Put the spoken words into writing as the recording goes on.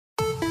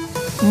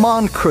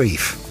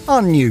Moncrief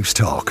on News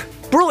Talk.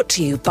 Brought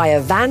to you by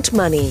Avant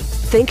Money.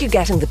 Think you're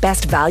getting the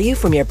best value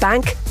from your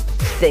bank?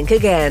 Think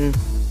again.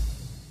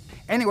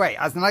 Anyway,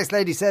 as the nice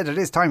lady said, it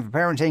is time for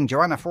parenting.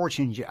 Joanna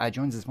Fortune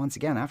joins us once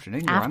again.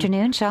 Afternoon, Joanna.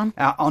 Afternoon, Sean.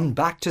 On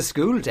Back to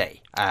School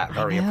Day,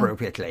 very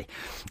appropriately.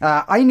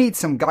 I need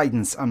some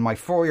guidance on my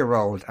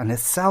 4-year-old and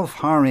his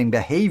self-harming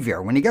behaviour.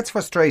 When he gets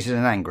frustrated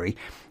and angry,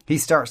 he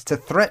starts to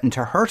threaten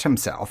to hurt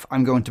himself.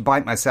 I'm going to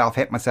bite myself,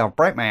 hit myself,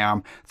 break my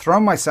arm, throw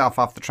myself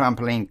off the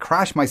trampoline,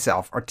 crash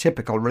myself, are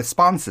typical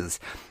responses.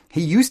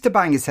 He used to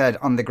bang his head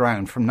on the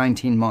ground from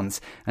 19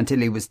 months until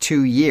he was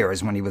 2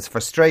 years when he was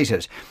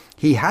frustrated.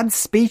 He had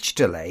speech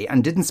delay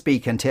and didn't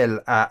speak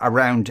until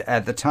around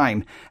the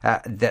time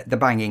the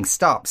banging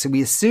stopped. So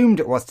we assumed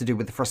it was to do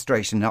with the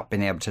frustration not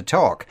being able to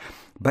talk.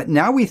 But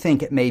now we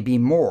think it may be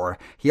more.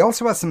 He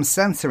also has some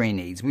sensory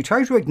needs. We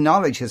try to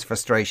acknowledge his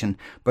frustration,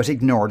 but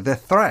ignore the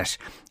threat.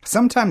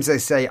 Sometimes I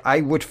say,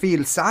 I would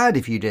feel sad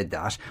if you did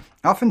that.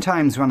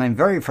 Oftentimes when I'm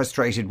very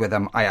frustrated with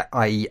him, I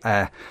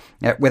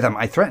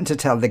threaten to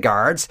tell the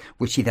guards,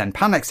 which he then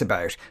panics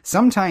about.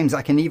 Sometimes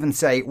I can even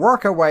say,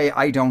 work away,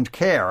 I don't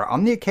care.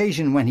 On the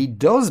occasion when he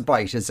does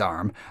bite his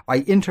arm, I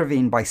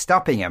intervene by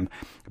stopping him,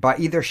 by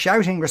either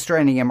shouting,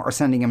 restraining him, or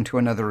sending him to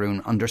another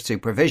room under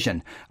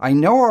supervision. I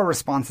know our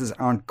responses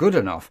aren't good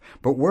enough,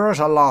 but we're at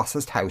a loss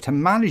as to how to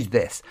manage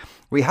this.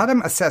 We had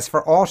him assessed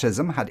for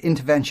autism, had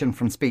intervention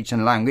from speech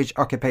and language,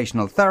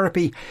 occupational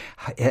therapy,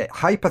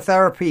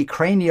 hypotherapy,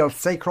 cranial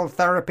sacral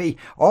therapy,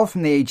 all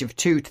from the age of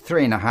 2 to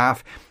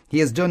 3.5. He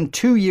has done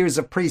 2 years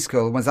of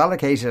preschool, was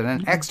allocated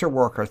an extra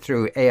worker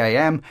through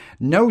AIM.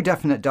 No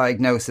definite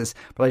diagnosis,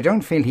 but I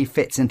don't feel he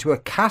fits into a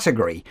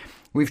category.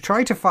 We've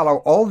tried to follow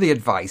all the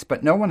advice,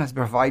 but no one has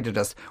provided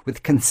us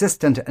with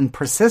consistent and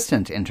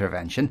persistent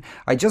intervention.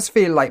 I just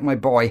feel like my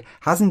boy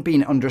hasn't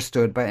been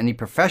understood by any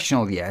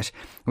professional yet.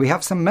 We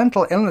have some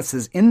mental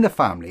illnesses in the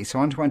family, so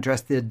I want to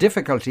address the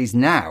difficulties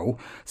now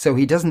so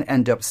he doesn't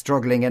end up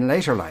struggling in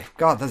later life.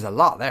 God, there's a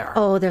lot there.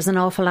 Oh, there's an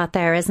awful lot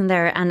there, isn't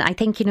there? And I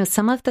think,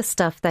 some of the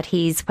stuff that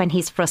when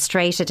he's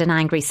frustrated and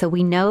angry, so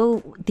we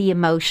know the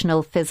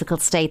emotional, physical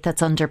state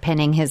that's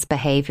underpinning his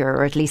behaviour,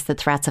 or at least the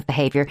threats of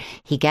behaviour.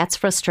 He gets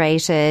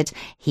frustrated.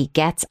 He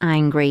gets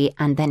angry,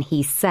 and then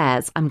he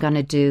says, I'm going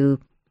to do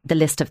the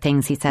list of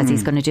things he says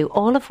he's going to do,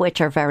 all of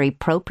which are very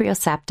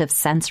proprioceptive,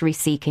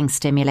 sensory-seeking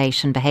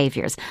stimulation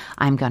behaviours.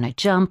 I'm going to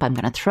jump, I'm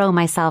going to throw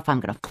myself, I'm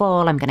going to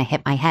fall, I'm going to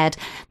hit my head.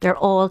 They're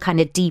all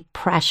kind of deep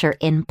pressure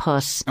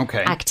input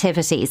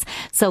activities.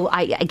 So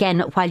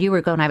again, while you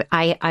were going,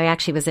 I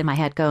actually was in my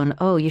head going,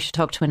 oh, you should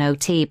talk to an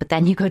OT. But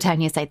then you go down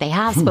and you say they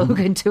have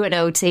spoken to an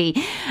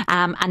OT.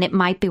 And it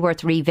might be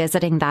worth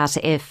revisiting that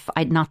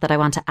not that I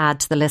want to add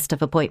to the list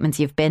of appointments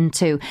you've been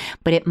to,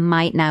 but it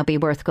might now be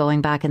worth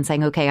going back and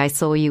saying, okay, I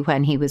saw you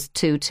when he was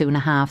 2,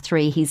 2.5,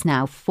 3. He's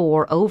now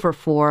 4, over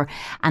 4,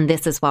 and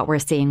this is what we're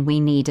seeing. We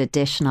need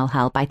additional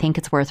help. I think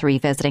it's worth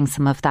revisiting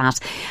some of that.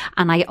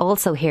 And I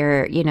also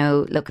hear,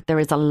 look, there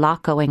is a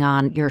lot going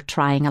on. You're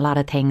trying a lot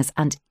of things,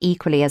 and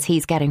equally as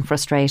he's getting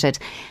frustrated,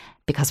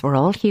 because we're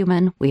all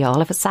human, we all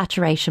have a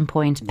saturation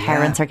point.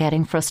 Parents are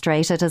getting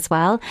frustrated as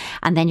well.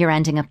 And then you're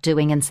ending up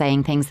doing and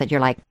saying things that you're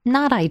like,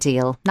 not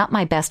ideal, not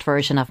my best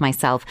version of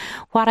myself.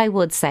 What I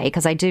would say,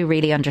 because I do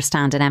really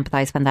understand and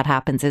empathise when that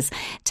happens, is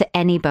to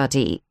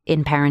anybody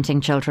in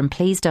parenting children,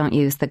 please don't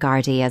use the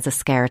Gardaí as a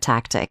scare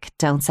tactic.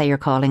 Don't say you're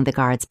calling the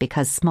guards,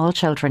 because small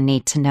children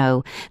need to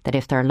know that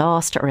if they're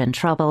lost or in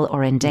trouble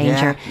or in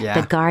danger,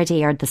 the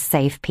Gardaí are the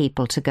safe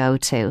people to go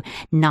to,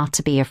 not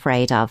to be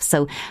afraid of.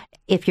 So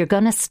if you're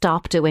going to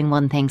stop doing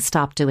one thing,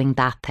 stop doing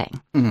that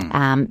thing.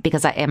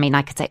 Because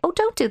I could say, oh,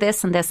 don't do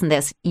this and this and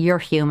this. You're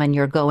human.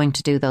 You're going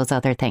to do those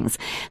other things.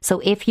 So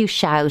if you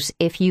shout,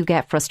 if you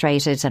get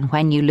frustrated, and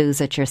when you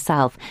lose it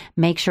yourself,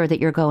 make sure that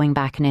you're going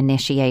back and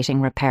initiating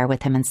repair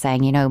with him and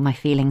saying, my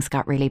feelings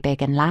got really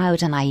big and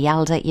loud and I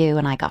yelled at you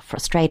and I got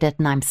frustrated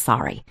and I'm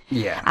sorry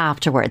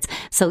afterwards.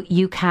 So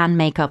you can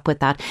make up with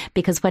that,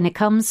 because when it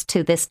comes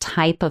to this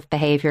type of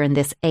behaviour in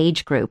this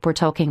age group, we're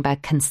talking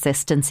about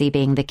consistency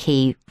being the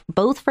key,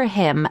 both for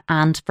him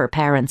and for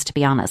parents, to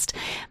be honest.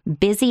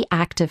 Busy,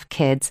 active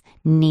kids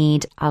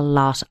need a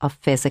lot of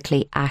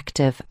physically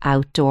active,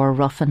 outdoor,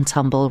 rough and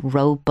tumble,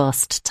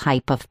 robust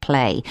type of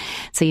play.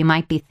 So you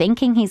might be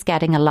thinking he's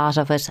getting a lot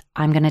of it.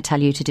 I'm going to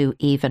tell you to do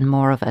even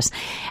more of it.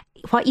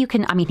 What you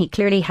can, he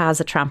clearly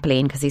has a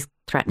trampoline because he's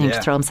threatening to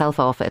throw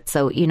himself off it.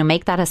 So,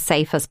 make that as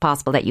safe as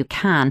possible that you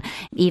can,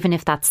 even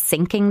if that's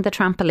sinking the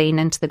trampoline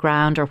into the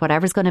ground or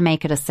whatever's going to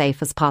make it as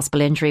safe as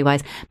possible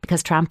injury-wise,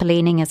 because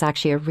trampolining is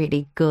actually a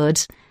really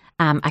good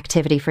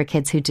activity for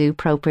kids who do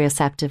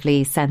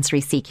proprioceptively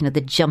sensory seek.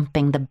 The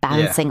jumping, the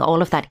bouncing, all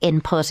of that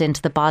input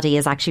into the body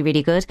is actually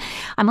really good.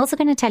 I'm also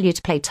going to tell you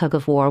to play tug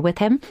of war with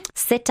him.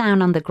 Sit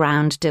down on the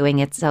ground doing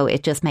it, so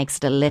it just makes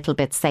it a little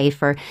bit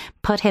safer.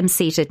 Put him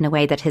seated in a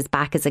way that his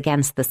back is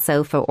against the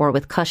sofa or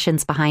with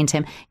cushions behind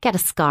him. Get a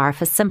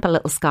scarf, a simple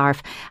little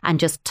scarf, and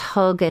just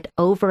tug it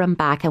over and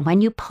back. And when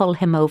you pull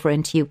him over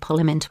pull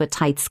him into a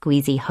tight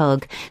squeezy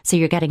hug. So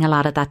you're getting a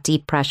lot of that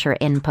deep pressure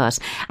input.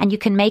 And you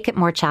can make it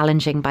more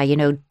challenging by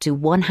do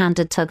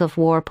one-handed tug of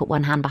war, put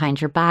one hand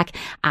behind your back,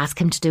 ask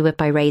him to do it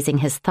by raising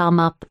his thumb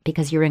up,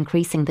 because you're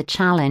increasing the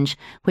challenge,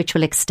 which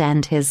will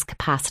extend his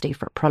capacity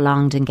for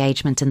prolonged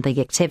engagement in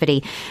the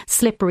activity.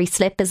 Slippery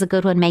slip is a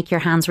good one. Make your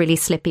hands really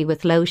slippy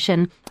with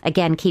lotion.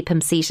 Again, keep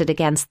him seated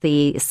against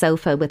the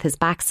sofa with his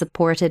back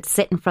supported,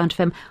 sit in front of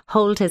him,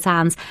 hold his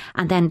hands,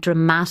 and then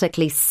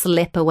dramatically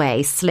slip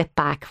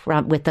back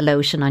with the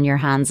lotion on your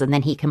hands, and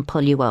then he can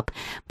pull you up.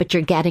 But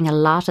you're getting a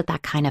lot of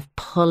that kind of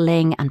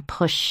pulling and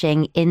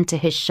pushing into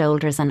his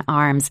shoulders and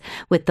arms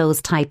with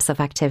those types of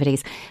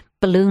activities.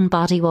 Balloon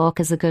body walk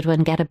is a good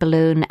one. Get a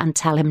balloon and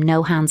tell him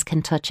no hands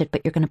can touch it,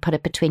 but you're going to put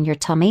it between your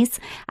tummies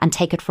and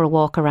take it for a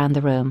walk around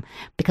the room.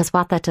 Because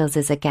what that does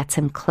is it gets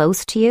him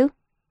close to you,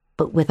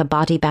 but with a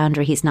body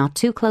boundary. He's not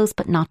too close,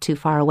 but not too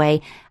far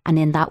away. And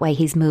in that way,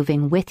 he's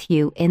moving with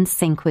you, in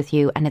sync with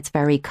you, and it's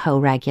very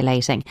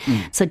co-regulating.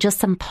 So just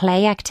some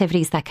play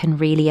activities that can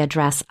really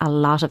address a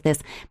lot of this,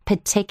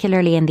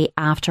 particularly in the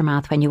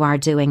aftermath when you are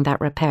doing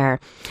that repair.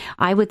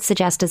 I would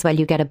suggest as well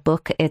you get a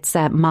book. It's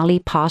Molly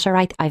Potter.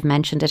 I've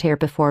mentioned it here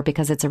before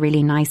because it's a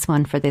really nice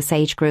one for this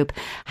age group.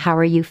 How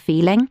Are You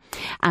Feeling?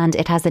 And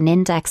it has an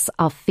index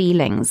of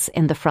feelings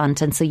in the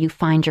front. And so you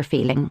find your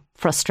feeling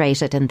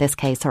frustrated in this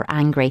case, or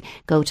angry.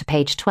 Go to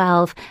page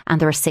 12 and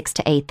there are 6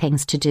 to 8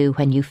 things to do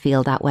when you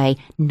feel that way,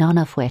 none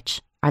of which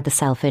are the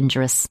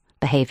self-injurious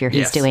behaviour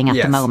he's doing at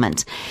the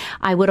moment.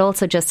 I would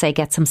also just say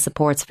get some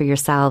supports for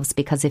yourselves,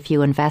 because if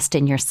you invest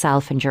in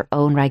yourself and your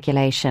own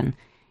regulation,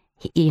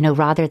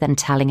 rather than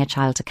telling a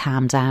child to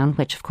calm down,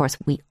 which of course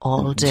we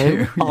all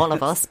do, all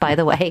of us, by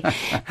the way,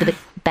 the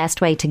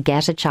best way to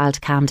get a child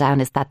to calm down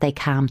is that they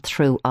calm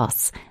through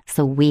us.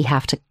 So we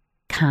have to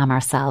calm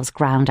ourselves,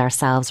 ground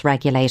ourselves,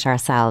 regulate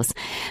ourselves.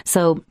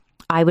 So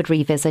I would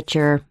revisit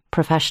your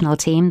professional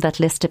team, that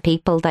list of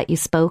people that you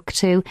spoke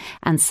to,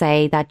 and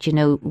say that,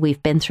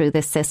 we've been through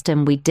this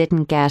system. We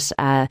didn't get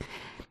an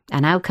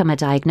outcome, a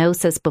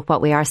diagnosis, but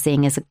what we are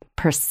seeing is a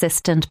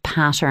persistent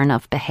pattern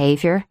of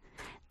behaviour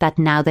that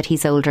now that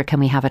he's older, can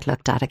we have it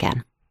looked at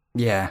again?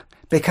 Yeah,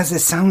 because it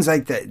sounds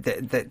like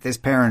that this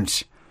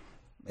parent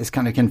is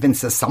kind of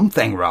convinced there's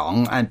something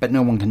wrong, but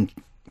no one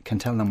can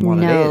tell them what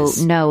it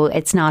is. No,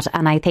 it's not.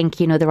 And I think,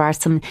 there are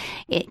some,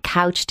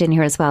 couched in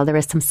here as well, there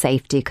is some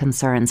safety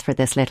concerns for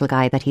this little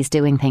guy, that he's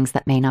doing things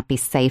that may not be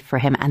safe for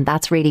him. And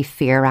that's really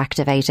fear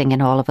activating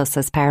in all of us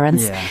as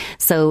parents. Yeah.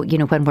 So,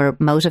 when we're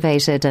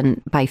motivated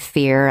and by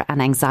fear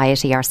and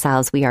anxiety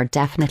ourselves, we are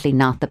definitely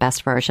not the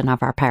best version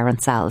of our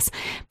parent selves,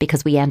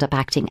 because we end up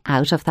acting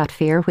out of that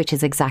fear, which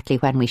is exactly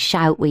when we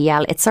shout, we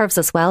yell. It serves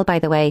us well, by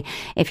the way,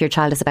 if your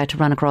child is about to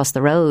run across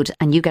the road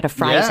and you get a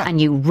fright and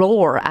you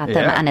roar at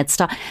them and it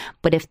stops.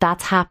 But if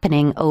that's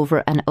happening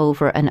over and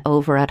over and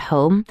over at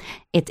home,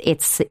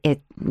 it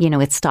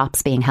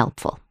stops being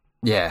helpful.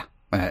 Yeah,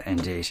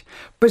 indeed.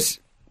 But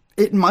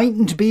it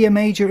mightn't be a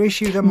major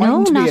issue. There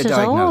mightn't be a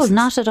diagnosis. No,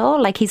 not at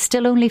all. Like, he's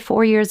still only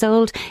 4 years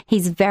old.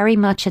 He's very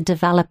much a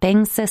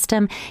developing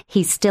system.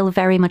 He's still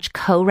very much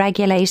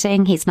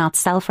co-regulating. He's not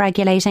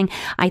self-regulating.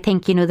 I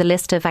think, the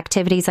list of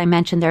activities I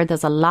mentioned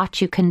there's a lot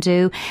you can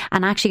do.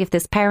 And actually, if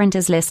this parent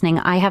is listening,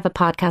 I have a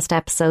podcast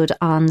episode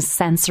on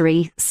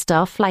sensory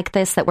stuff like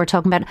this that we're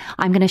talking about.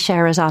 I'm going to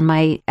share it on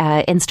my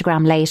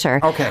Instagram later.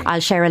 Okay. I'll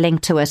share a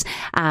link to it,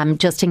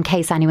 just in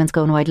case anyone's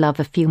going, I'd love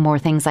a few more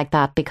things like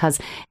that, because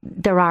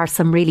there are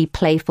some really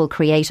playful,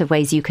 creative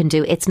ways you can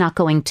do. It's not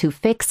going to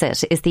fix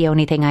it, is the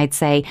only thing I'd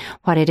say.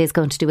 What it is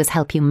going to do is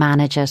help you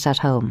manage it at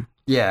home.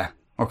 Yeah.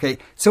 Okay,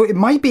 so it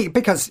might be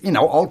because,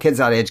 all kids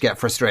that age get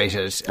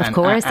frustrated. Of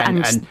course,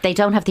 and they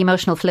don't have the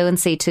emotional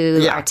fluency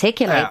to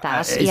articulate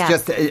that. It's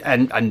just,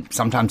 and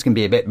sometimes can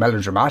be a bit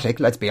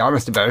melodramatic, let's be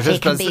honest about it.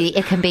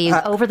 It can be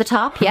over the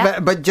top,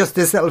 But just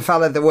this little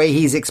fella, the way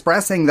he's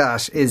expressing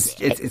that is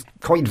it's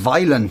quite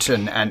violent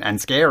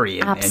and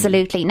scary.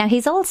 Absolutely. Now,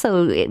 he's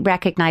also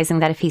recognising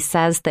that if he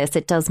says this,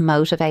 it does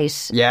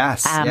motivate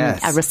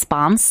a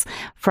response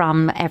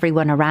from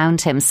everyone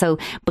around him. So,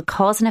 but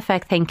cause and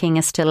effect thinking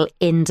is still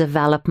in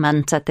development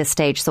at this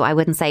stage. So I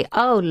wouldn't say,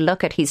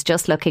 he's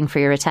just looking for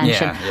your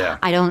attention.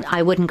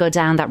 I wouldn't go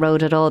down that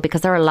road at all,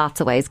 because there are lots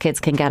of ways kids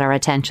can get our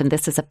attention.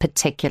 This is a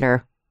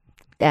particular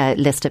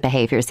list of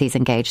behaviours he's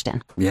engaged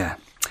in. Yeah.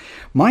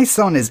 My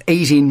son is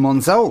 18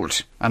 months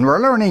old, and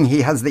we're learning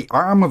he has the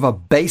arm of a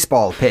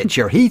baseball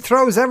pitcher. He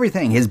throws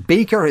everything, his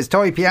beaker, his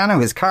toy piano,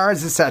 his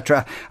cards,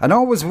 etc., and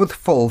always with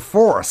full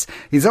force.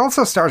 He's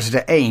also started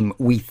to aim,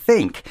 we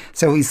think,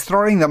 so he's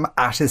throwing them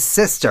at his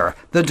sister,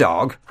 the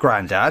dog,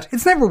 Grandad.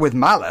 It's never with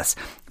malice,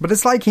 but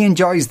it's like he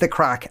enjoys the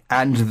crack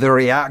and the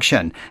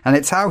reaction, and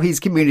it's how he's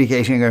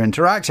communicating or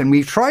interacting.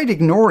 We've tried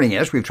ignoring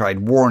it, we've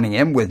tried warning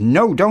him with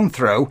no, don't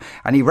throw,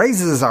 and he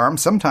raises his arm.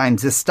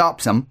 Sometimes this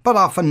stops him, but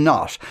often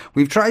not.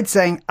 We've tried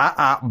saying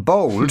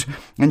bold,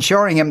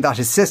 ensuring him that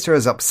his sister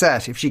is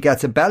upset if she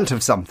gets a belt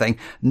of something.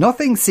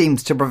 Nothing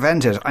seems to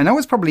prevent it. I know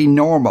it's probably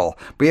normal.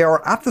 We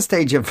are at the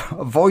stage of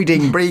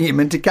avoiding bringing him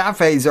into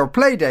cafes or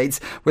play dates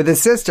with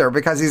his sister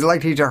because he's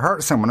likely to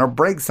hurt someone or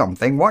break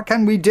something. What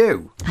can we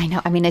do? I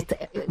know. I mean, if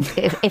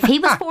he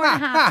was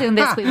 4.5 doing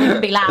this, we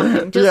wouldn't be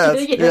laughing.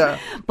 Yes, yeah.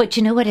 But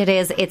you know what it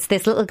is? It's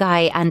this little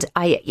guy, and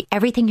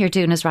everything you're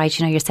doing is right.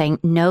 You know, you're saying,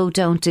 no,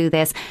 don't do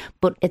this.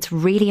 But it's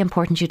really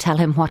important you tell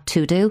him what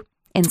to do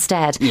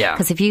instead.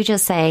 Because if you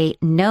just say,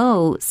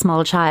 no,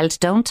 small child,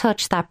 don't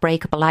touch that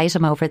breakable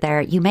item over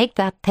there, you make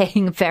that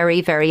thing very,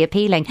 very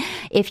appealing.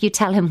 If you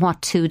tell him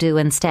what to do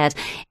instead,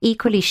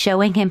 equally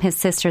showing him his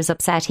sister's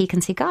upset, he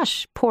can see,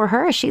 gosh, poor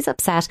her, she's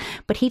upset,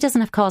 but he doesn't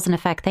have cause and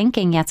effect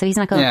thinking yet. So he's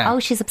not going, oh,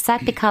 she's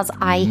upset because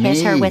I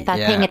hit her with that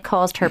thing, it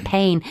caused her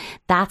pain.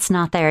 That's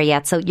not there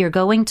yet. So you're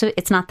going to,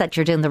 it's not that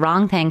you're doing the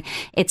wrong thing,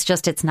 it's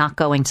just it's not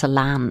going to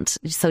land.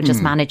 So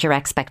just manage your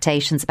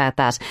expectations about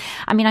that.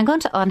 I mean, I'm going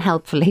to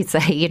unhelpfully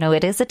say, you know,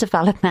 it is a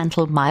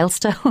developmental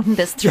milestone,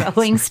 this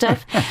throwing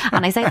stuff.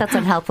 And I say that's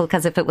unhelpful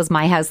because if it was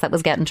my house that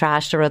was getting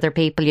trashed or other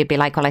people, you'd be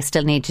like, well, I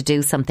still need to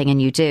do something, and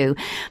you do.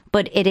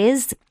 But it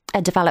is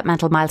a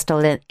developmental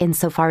milestone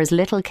insofar as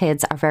little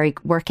kids are very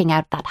working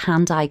out that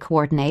hand-eye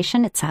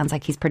coordination. It sounds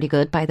like he's pretty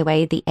good, by the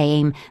way. The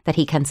aim that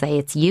he can say,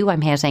 it's you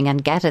I'm hitting,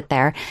 and get it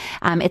there.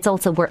 It's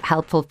also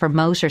helpful for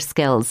motor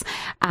skills.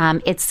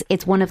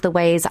 It's one of the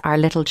ways our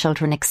little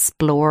children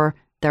explore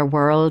their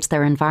world,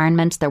 their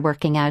environment. They're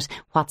working out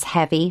what's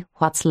heavy,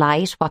 what's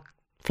light, what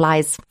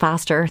flies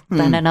faster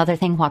than another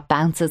thing, what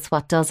bounces,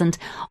 what doesn't.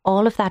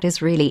 All of that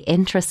is really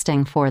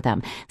interesting for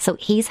them. So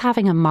he's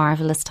having a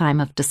marvellous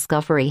time of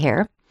discovery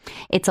here.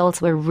 It's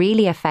also a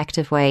really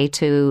effective way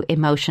to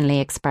emotionally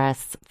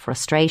express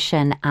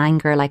frustration,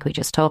 anger, like we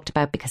just talked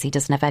about, because he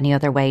doesn't have any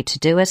other way to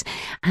do it.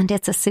 And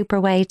it's a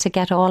super way to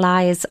get all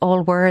eyes,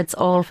 all words,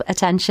 all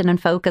attention and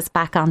focus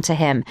back onto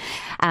him,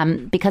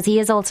 because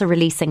he is also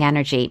releasing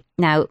energy.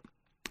 Now,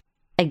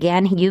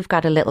 again, you've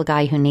got a little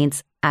guy who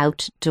needs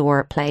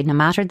outdoor play, no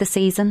matter the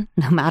season,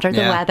 no matter the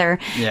weather.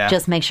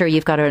 Just make sure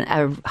you've got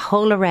a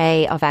whole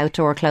array of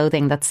outdoor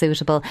clothing that's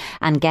suitable,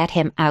 and get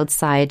him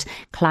outside,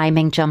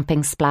 climbing,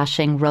 jumping,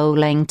 splashing,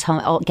 rolling,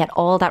 get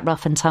all that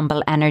rough and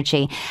tumble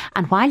energy.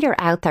 And while you're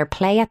out there,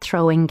 play at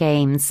throwing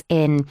games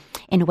in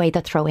a way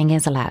that throwing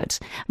is allowed.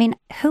 I mean,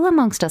 who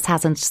amongst us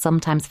hasn't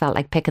sometimes felt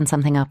like picking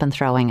something up and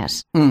throwing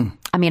it?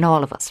 I mean,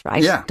 all of us,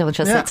 right?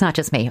 It's not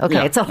just me.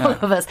 Okay, it's all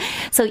of us.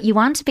 So you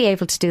want to be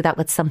able to do that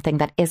with something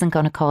that isn't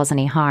going to cause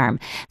any harm.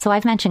 So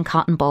I've mentioned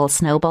cotton ball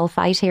snowball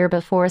fight here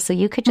before. So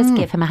you could just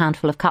give him a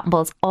handful of cotton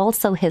balls,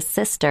 also his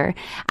sister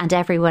and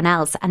everyone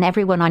else, and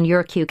everyone on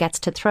your cue gets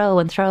to throw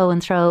and throw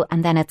and throw,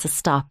 and then it's a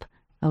stop.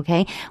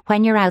 Okay.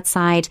 When you're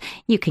outside,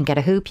 you can get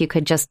a hoop. You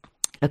could just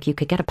you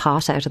could get a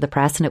pot out of the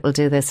press and it will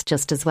do this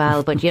just as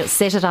well. But you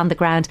sit it on the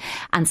ground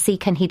and see,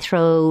 can he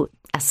throw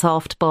a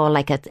soft ball,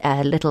 like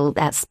a little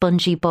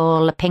spongy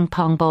ball, a ping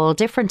pong ball,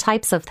 different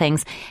types of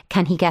things.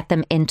 Can he get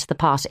them into the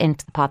pot?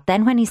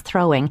 Then when he's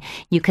throwing,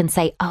 you can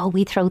say, oh,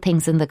 we throw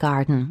things in the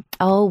garden.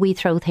 Oh, we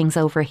throw things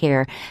over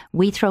here.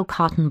 We throw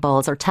cotton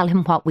balls, or tell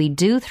him what we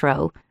do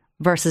throw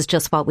versus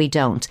just what we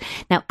don't.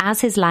 Now,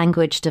 as his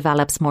language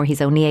develops more,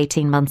 he's only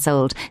 18 months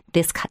old,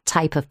 this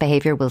type of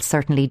behaviour will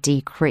certainly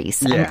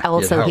decrease. And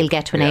also he'll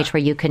get to an age where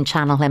you can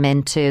channel him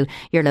into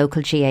your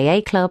local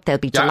GAA club. They'll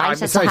be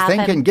delighted to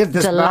have him. Give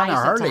this man a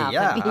hurley.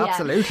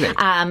 Absolutely.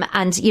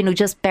 And,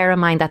 just bear in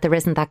mind that there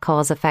isn't that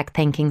cause-effect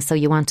thinking. So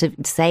you want to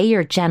say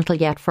you're gentle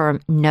yet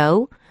firm.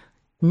 No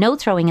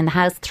throwing in the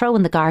house, throw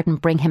in the garden,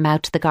 bring him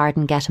out to the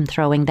garden, get him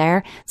throwing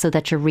there, so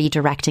that you're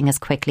redirecting as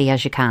quickly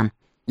as you can.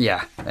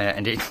 Yeah,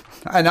 indeed.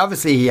 And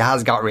obviously he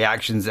has got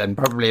reactions, and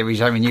probably every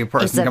time a new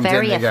person comes in... It's a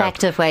very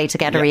effective way to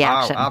get a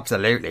reaction. Oh,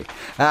 absolutely.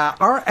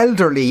 Our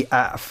elderly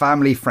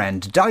family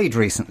friend died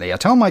recently. I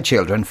told my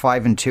children,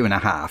 5 and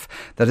 2.5,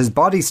 that his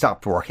body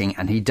stopped working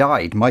and he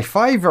died. My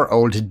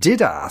 5-year-old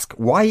did ask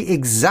why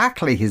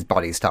exactly his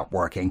body stopped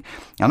working,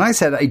 and I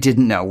said I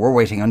didn't know. We're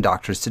waiting on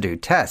doctors to do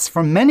tests.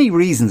 For many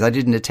reasons, I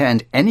didn't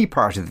attend any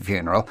part of the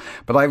funeral,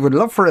 but I would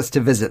love for us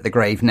to visit the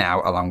grave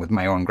now, along with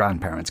my own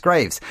grandparents'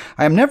 graves.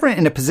 I am never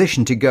in a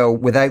position to go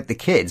without the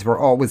kids. We're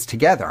always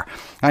together.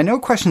 I know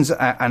questions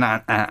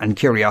and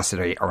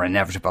curiosity are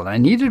inevitable, and I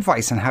need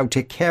advice on how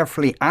to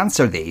carefully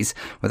answer these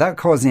without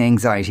causing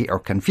anxiety or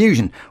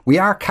confusion. We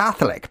are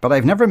Catholic, but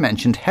I've never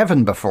mentioned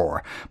heaven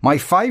before. My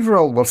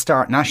 5-year-old will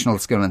start national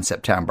school in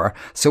September,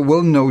 so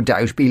will no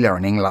doubt be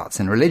learning lots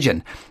in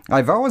religion.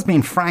 I've always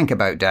been frank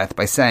about death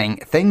by saying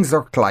things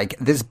look like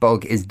this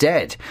bug is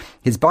dead.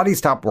 His body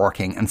stopped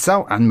working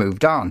and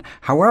moved on.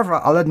 However,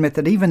 I'll admit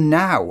that even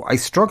now I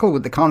struggle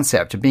with the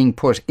concept of being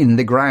put in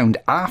the ground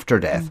after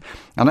death,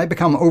 and I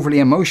become overly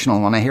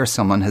emotional when I hear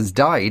someone has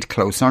died,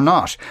 close or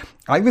not.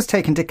 I was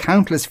taken to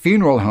countless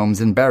funeral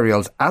homes and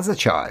burials as a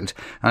child,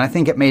 and I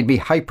think it made me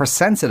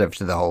hypersensitive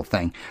to the whole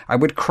thing. I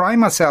would cry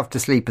myself to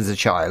sleep as a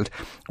child,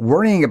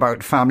 worrying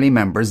about family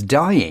members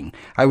dying.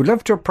 I would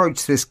love to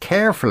approach this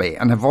carefully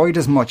and avoid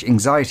as much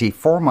anxiety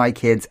for my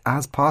kids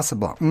as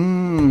possible.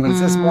 Is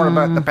this more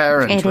about the parents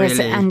parent. It really is,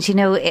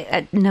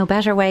 and no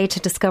better way to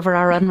discover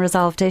our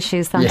unresolved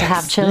issues than to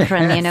have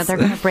children. Yes. They're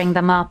going to bring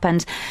them up,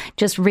 and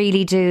just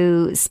really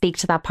do speak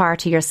to that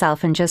part of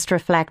yourself and just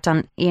reflect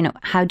on,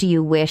 how do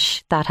you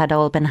wish that had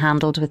all been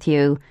handled with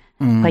you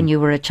when you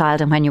were a child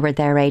and when you were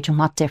their age, and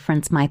what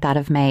difference might that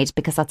have made?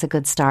 Because that's a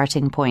good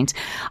starting point.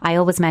 I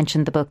always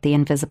mention the book The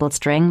Invisible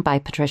String by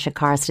Patricia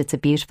Karst. It's a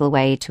beautiful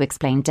way to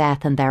explain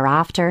death and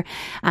thereafter.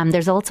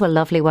 There's also a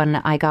lovely one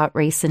I got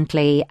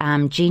recently,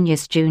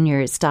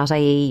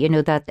 geniusjuniors.ie,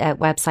 that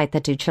website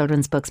that do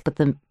children's books, but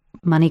the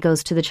money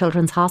goes to the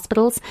children's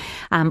hospitals.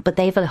 But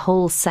they have a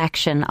whole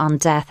section on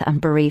death and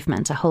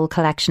bereavement, a whole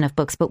collection of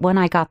books. But one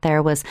I got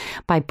there was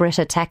by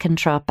Britta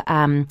Teckentrup,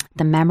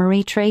 The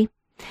Memory Tree.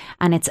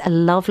 And it's a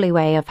lovely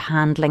way of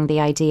handling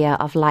the idea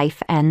of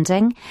life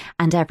ending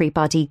and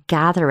everybody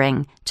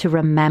gathering to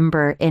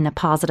remember in a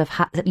positive,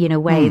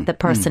 way the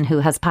person who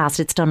has passed.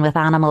 It's done with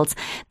animals.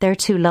 They're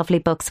two lovely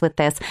books with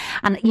this.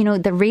 And,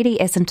 there really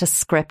isn't a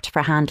script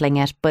for handling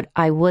it. But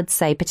I would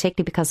say,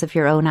 particularly because of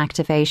your own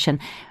activation,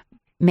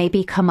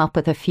 maybe come up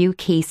with a few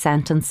key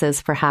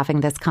sentences for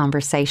having this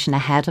conversation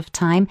ahead of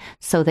time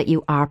so that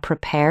you are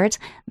prepared.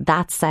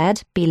 That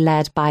said, be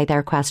led by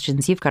their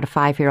questions. You've got a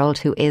 5-year-old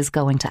who is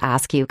going to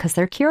ask you because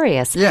they're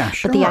curious. Yeah,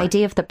 sure. But the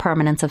idea of the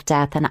permanence of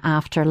death and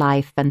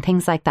afterlife and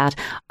things like that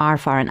are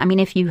foreign. I mean,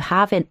 if you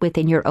have it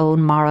within your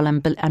own moral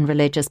and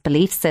religious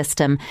belief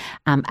system,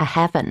 a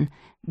heaven,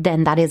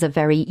 then that is a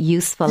very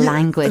useful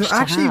language to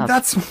have.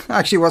 That's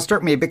actually what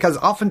struck me, because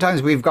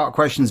oftentimes we've got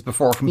questions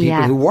before from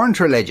people who weren't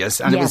religious,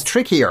 and it was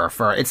trickier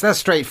it's less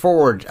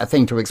straightforward a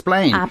thing to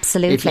explain.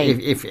 Absolutely.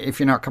 If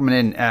you're not coming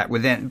in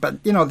within,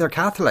 but they're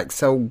Catholics,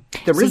 so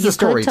there is a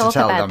story to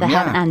tell them.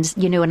 And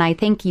and I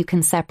think you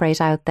can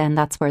separate out then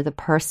that's where the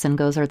person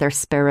goes, or their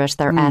spirit,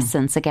 their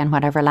essence, again,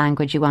 whatever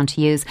language you want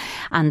to use,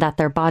 and that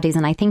their bodies.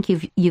 And I think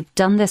you've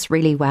done this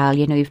really well.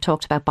 You've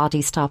talked about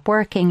bodies stop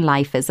working,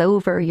 life is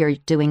over, you're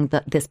doing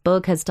this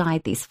bug has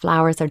died, these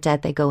flowers are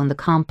dead, they go in the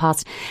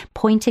compost.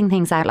 Pointing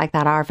things out like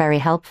that are very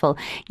helpful.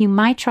 You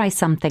might try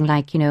something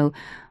like,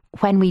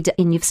 when we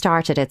and you've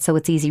started it, so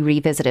it's easy,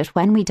 revisit it.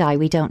 When we die,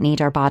 we don't need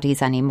our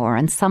bodies anymore.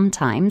 And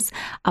sometimes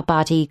a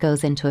body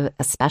goes into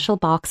a special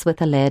box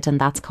with a lid,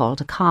 and that's called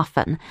a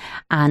coffin.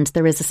 And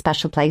there is a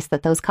special place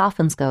that those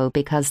coffins go,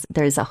 because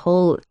there's a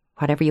whole,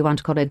 whatever you want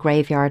to call it, a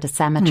graveyard, a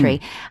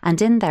cemetery.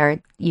 And in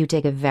there, you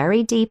dig a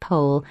very deep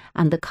hole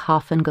and the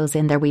coffin goes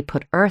in there. We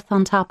put earth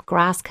on top,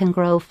 grass can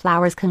grow,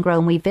 flowers can grow,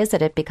 and we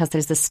visit it because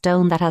there's a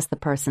stone that has the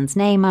person's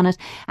name on it.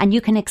 And you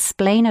can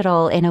explain it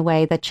all in a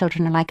way that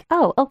children are like,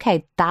 oh,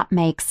 okay, that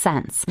makes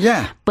sense.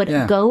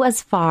 But go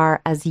as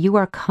far as you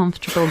are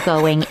comfortable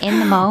going in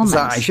the moment.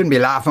 So I shouldn't be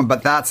laughing,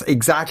 but that's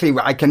exactly,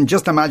 I can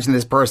just imagine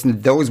this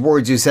person, those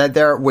words you said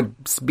there would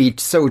be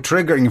so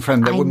triggering for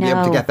them, they wouldn't be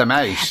able to get them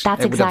out.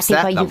 That's exactly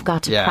why you've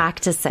got to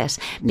practice it.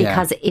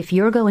 Because if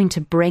you're going to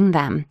bring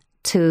them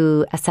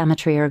to a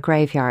cemetery or a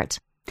graveyard,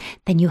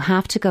 then you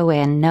have to go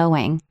in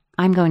knowing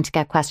I'm going to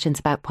get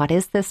questions about what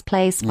is this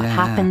place, what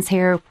happens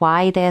here,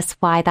 why this,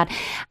 why that.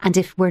 And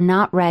if we're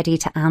not ready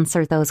to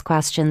answer those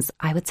questions,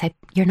 I would say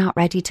you're not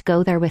ready to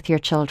go there with your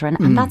children.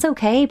 And that's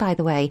okay, by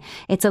the way.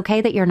 It's okay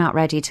that you're not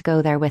ready to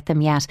go there with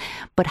them yet.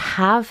 But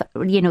have,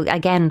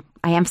 again,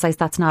 I emphasize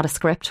that's not a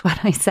script,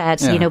 what I said,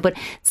 but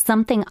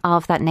something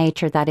of that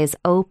nature that is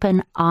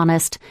open,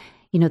 honest.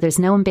 There's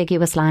no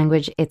ambiguous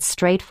language. It's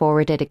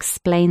straightforward. It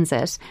explains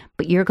it.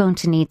 But you're going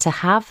to need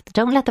to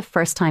don't let the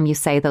first time you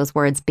say those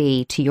words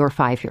be to your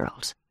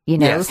 5-year-old.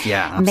 Yes,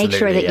 make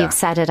sure that you've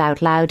said it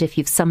out loud. If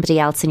you've somebody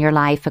else in your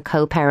life, a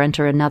co-parent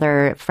or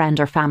another friend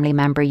or family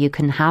member, you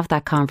can have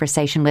that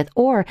conversation with,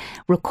 or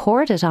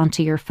record it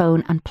onto your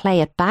phone and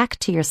play it back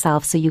to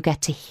yourself so you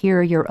get to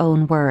hear your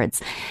own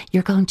words.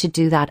 You're going to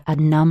do that a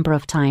number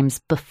of times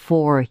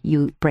before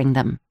you bring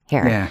them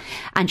here.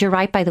 And you're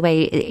right, by the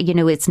way,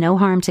 it's no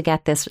harm to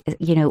get this,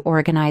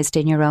 organised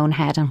in your own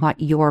head and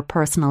what your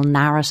personal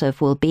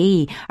narrative will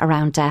be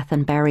around death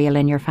and burial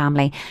in your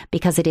family,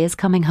 because it is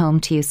coming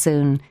home to you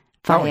soon.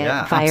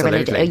 Via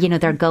religion.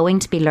 They're going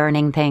to be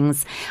learning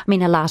things. I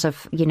mean, a lot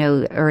of,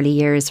 early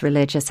years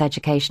religious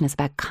education is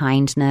about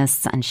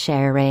kindness and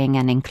sharing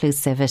and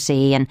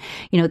inclusivity. And,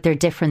 they're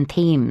different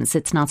themes.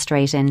 It's not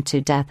straight into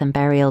death and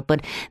burial,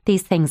 but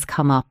these things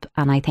come up,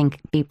 and I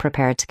think be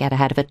prepared to get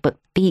ahead of it, but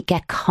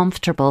get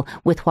comfortable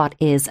with what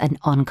is an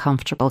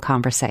uncomfortable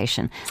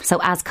conversation.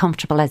 So as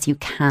comfortable as you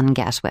can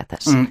get with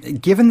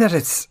it. Given that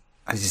it's,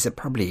 as you said,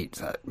 probably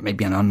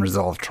maybe an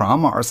unresolved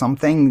trauma or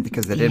something,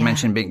 because they did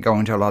mention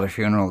going to a lot of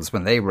funerals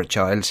when they were a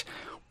child.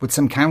 Would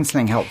some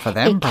counselling help for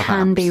them, perhaps? It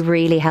can be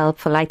really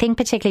helpful. I think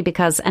particularly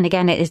because, and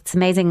again, it's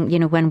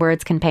amazing, when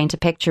words can paint a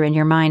picture in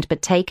your mind,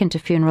 but taken to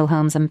funeral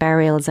homes and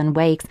burials and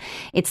wakes,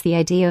 it's the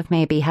idea of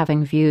maybe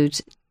having viewed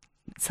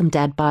some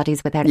dead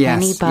bodies without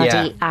Yes,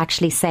 anybody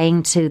actually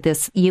saying to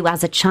you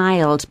as a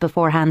child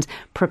beforehand,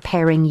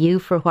 preparing you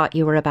for what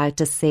you were about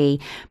to see,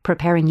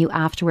 preparing you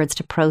afterwards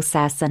to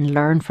process and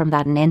learn from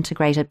that and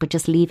integrate it, but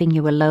just leaving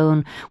you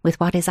alone with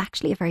what is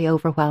actually a very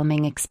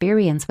overwhelming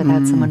experience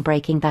without someone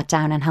breaking that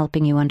down and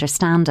helping you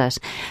understand it.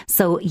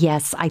 So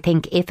yes, I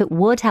think if it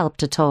would help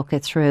to talk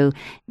it through,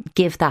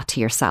 give that to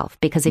yourself,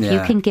 because if you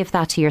can give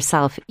that to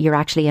yourself, you're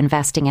actually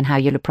investing in how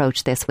you'll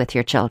approach this with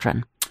your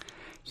children.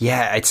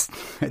 Yeah, it's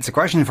a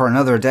question for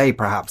another day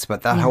perhaps,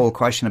 but that whole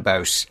question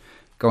about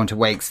going to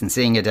wakes and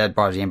seeing a dead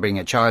body and bringing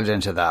a child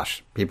into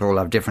that, people will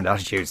have different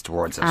attitudes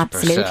towards it.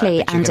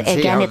 Absolutely. But and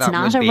again, it's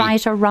not a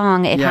right or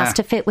wrong. It has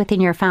to fit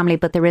within your family,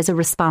 but there is a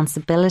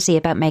responsibility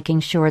about making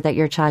sure that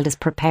your child is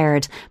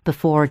prepared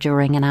before,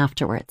 during and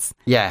afterwards.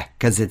 Yeah,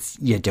 because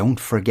you don't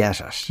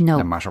forget it,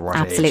 no matter what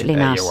absolutely age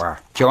not. You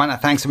are. Joanna,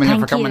 thanks a million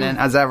for coming in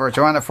as ever.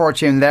 Joanna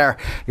Fortune there.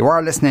 You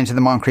are listening to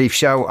the Moncrief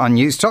Show on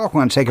News Talk.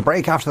 We're going to take a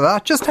break after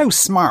that. Just how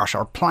smart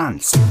are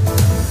plants?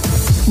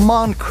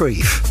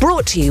 Moncrief.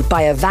 Brought to you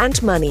by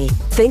Avant Money.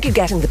 Think you're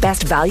getting the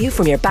best value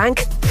from your bank?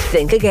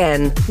 Think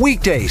again.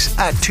 Weekdays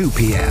at 2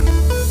 p.m.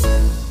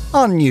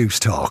 on News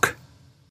Talk.